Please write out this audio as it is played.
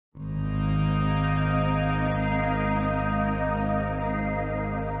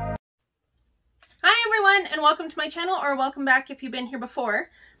everyone, and welcome to my channel, or welcome back if you've been here before.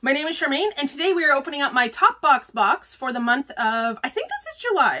 My name is Charmaine, and today we are opening up my Topbox box for the month of, I think this is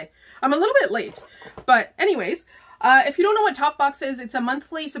July. I'm a little bit late, but anyways, if you don't know what Topbox is, it's a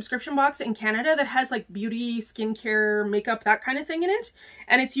monthly subscription box in Canada that has like beauty, skincare, makeup, that kind of thing in it.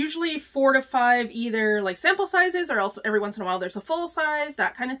 And it's usually 4 to 5 either like sample sizes, or also every once in a while there's a full size,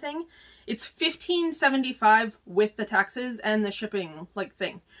 that kind of thing. It's $15.75 with the taxes and the shipping like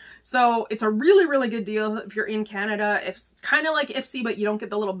thing. So it's a really, really good deal if you're in Canada. It's kind of like Ipsy, but you don't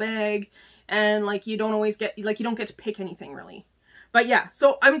get the little bag, and like you don't always get, like you don't get to pick anything really. But yeah,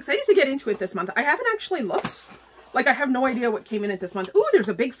 so I'm excited to get into it this month. I haven't actually looked. Like I have no idea what came in it this month. Ooh, there's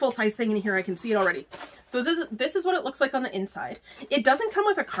a big full-size thing in here. I can see it already. So this is what it looks like on the inside. It doesn't come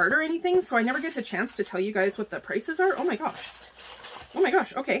with a card or anything, so I never get the chance to tell you guys what the prices are. Oh my gosh. Oh my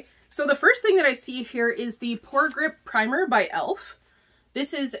gosh. Okay. So the first thing that I see here is the Pore Grip Primer by e.l.f.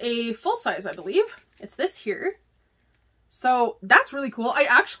 This is a full size, I believe. It's this here. So that's really cool. I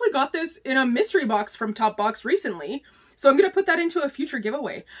actually got this in a mystery box from Topbox recently. So I'm going to put that into a future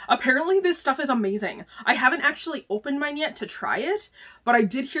giveaway. Apparently this stuff is amazing. I haven't actually opened mine yet to try it, but I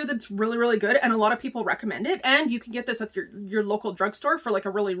did hear that it's really, really good, and a lot of people recommend it. And you can get this at your local drugstore for like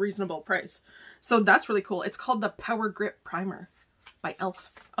a really reasonable price. So that's really cool. It's called the Power Grip Primer by e.l.f.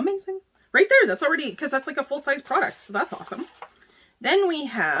 Amazing. Right there, that's already, because that's like a full-size product, so that's awesome. Then we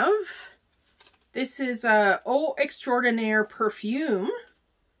have, this is Eau Extraordinaire perfume.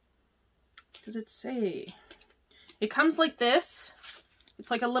 Does it say? It comes like this.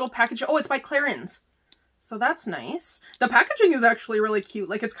 It's like a little package. Oh, it's by Clarins. So that's nice. The packaging is actually really cute.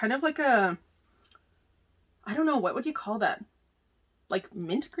 Like it's kind of like a, I don't know, what would you call that? Like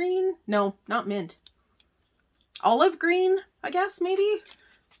mint green? No, not mint. Olive green, I guess, maybe?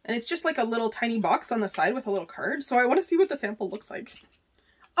 And it's just like a little tiny box on the side with a little card. So I want to see what the sample looks like.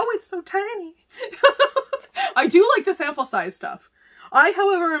 Oh, it's so tiny. I do like the sample size stuff. I,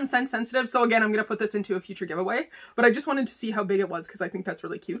 however, am scent sensitive. So again, I'm going to put this into a future giveaway. But I just wanted to see how big it was because I think that's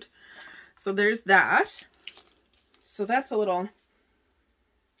really cute. So there's that. So that's a little...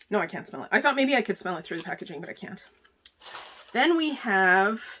 No, I can't smell it. I thought maybe I could smell it through the packaging, but I can't. Then we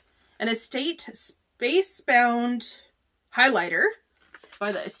have an Estate Spacebound highlighter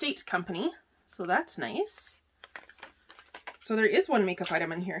by the Estate company. So that's nice. So there is one makeup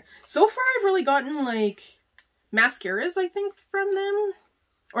item in here. So far I've really gotten like mascaras, I think, from them.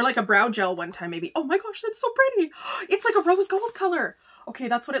 Or like a brow gel one time maybe. Oh my gosh, that's so pretty. It's like a rose gold color. Okay,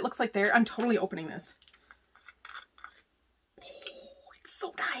 that's what it looks like there. I'm totally opening this. Oh, it's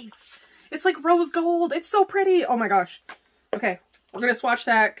so nice. It's like rose gold. It's so pretty. Oh my gosh. Okay. We're going to swatch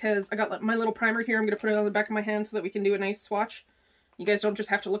that because I got my little primer here. I'm going to put it on the back of my hand so that we can do a nice swatch. You guys don't just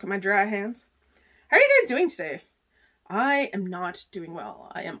have to look at my dry hands. How are you guys doing today? I am not doing well.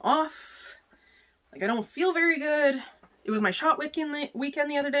 I am off. Like, I don't feel very good. It was my shot weekend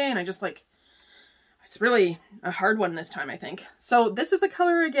the other day, and I just, like, it's really a hard one this time, I think. So this is the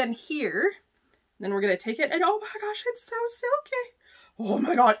color again here. Then we're going to take it, and oh my gosh, it's so silky. Oh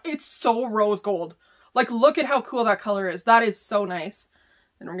my god, it's so rose gold. Like, look at how cool that color is. That is so nice.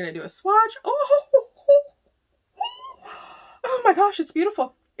 Then we're going to do a swatch. Oh my gosh, it's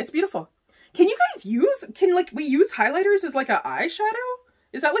beautiful. It's beautiful. Can you guys use, we use highlighters as like an eyeshadow?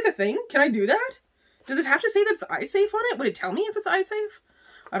 Is that like a thing? Can I do that? Does it have to say that it's eye safe on it? Would it tell me if it's eye safe?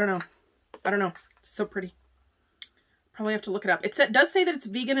 I don't know. I don't know. It's so pretty. Probably have to look it up. It does say that it's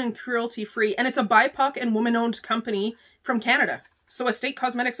vegan and cruelty free, and it's a BIPOC and woman-owned company from Canada. So Estate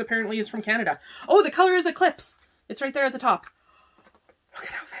Cosmetics apparently is from Canada. Oh, the color is Eclipse. It's right there at the top. Look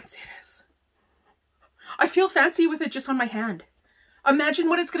at how fancy it is. I feel fancy with it just on my hand. Imagine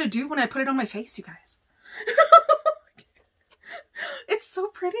what it's going to do when I put it on my face, you guys. It's so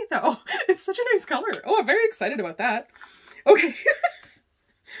pretty though. It's such a nice color. Oh, I'm very excited about that. Okay.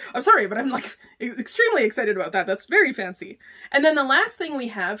 I'm sorry, but I'm like extremely excited about that. That's very fancy. And then the last thing we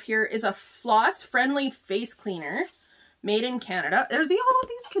have here is a floss-friendly face cleaner. Made in Canada. Are all of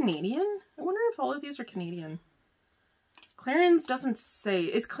these Canadian? I wonder if all of these are Canadian. Clarins doesn't say.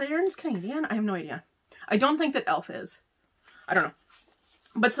 Is Clarins Canadian? I have no idea. I don't think that e.l.f. is. I don't know.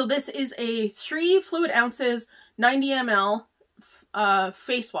 But so this is a 3 fluid ounces, 90 ml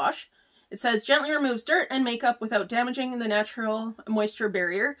face wash. It says gently removes dirt and makeup without damaging the natural moisture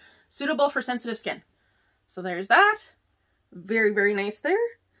barrier. Suitable for sensitive skin. So there's that. Very, very nice there.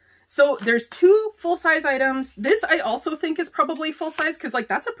 So there's 2 full-size items. This I also think is probably full-size because like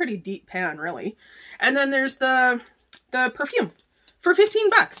that's a pretty deep pan really. And then there's the perfume for 15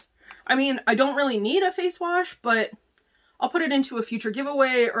 bucks. I mean, I don't really need a face wash, but I'll put it into a future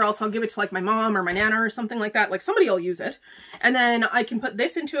giveaway, or else I'll give it to like my mom or my nana or something like that. Like somebody will use it. And then I can put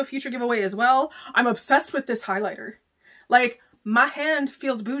this into a future giveaway as well. I'm obsessed with this highlighter. Like my hand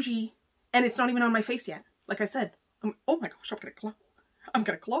feels bougie and it's not even on my face yet. Like I said, oh my gosh, I'm gonna glow. I'm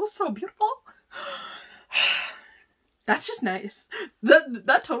gonna glow so beautiful. That's just nice.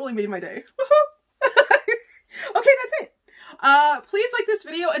 That totally made my day. Okay, that's it. Please like this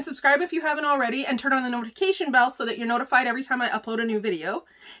video and subscribe if you haven't already, and turn on the notification bell so that you're notified every time I upload a new video.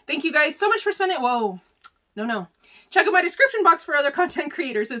 Thank you guys so much for spending, whoa, no. Check out my description box for other content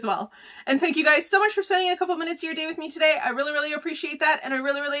creators as well. And thank you guys so much for spending a couple minutes of your day with me today. I really, really appreciate that, and I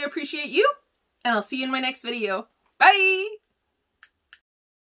really, really appreciate you. And I'll see you in my next video. Bye!